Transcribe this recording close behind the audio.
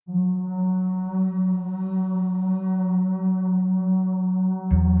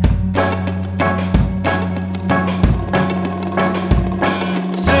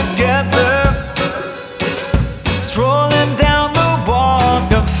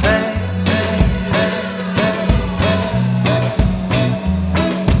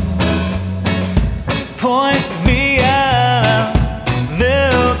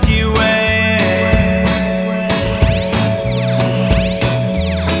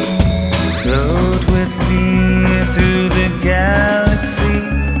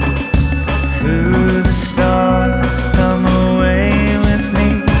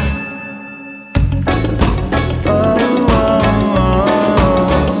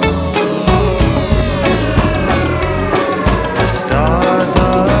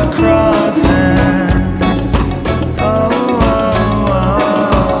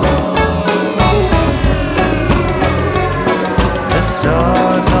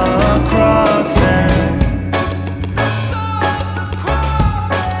are crossing.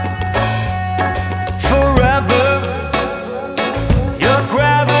 Forever, your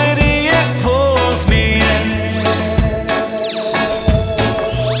gravity, it pulls me in.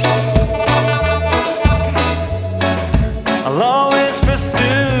 I'll always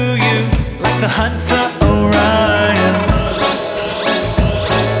pursue you like the hunter Orion.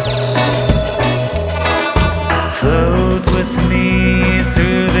 Float with me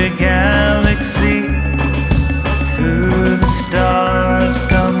through the galaxy, through the stars,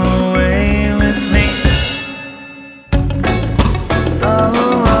 come away with me. Oh,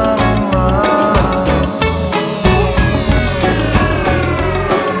 oh, oh.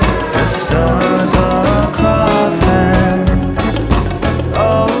 The stars are crossing.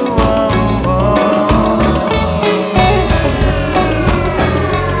 Oh, oh, oh.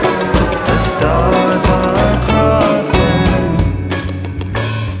 The stars are crossing.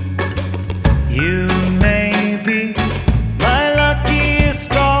 You may be my luckiest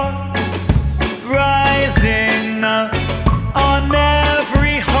star, rising up on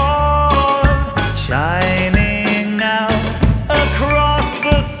every horn, shining out across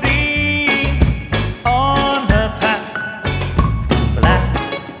the sea, on a path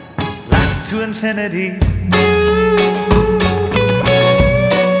last to infinity.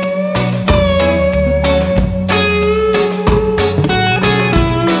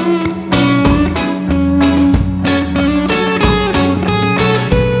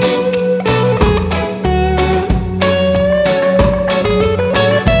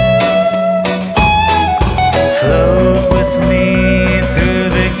 Float with me through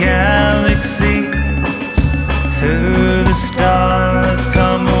the galaxy, through the stars,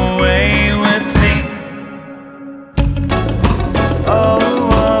 come away with me. Oh,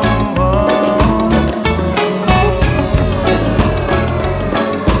 oh, oh.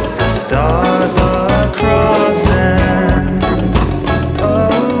 The stars are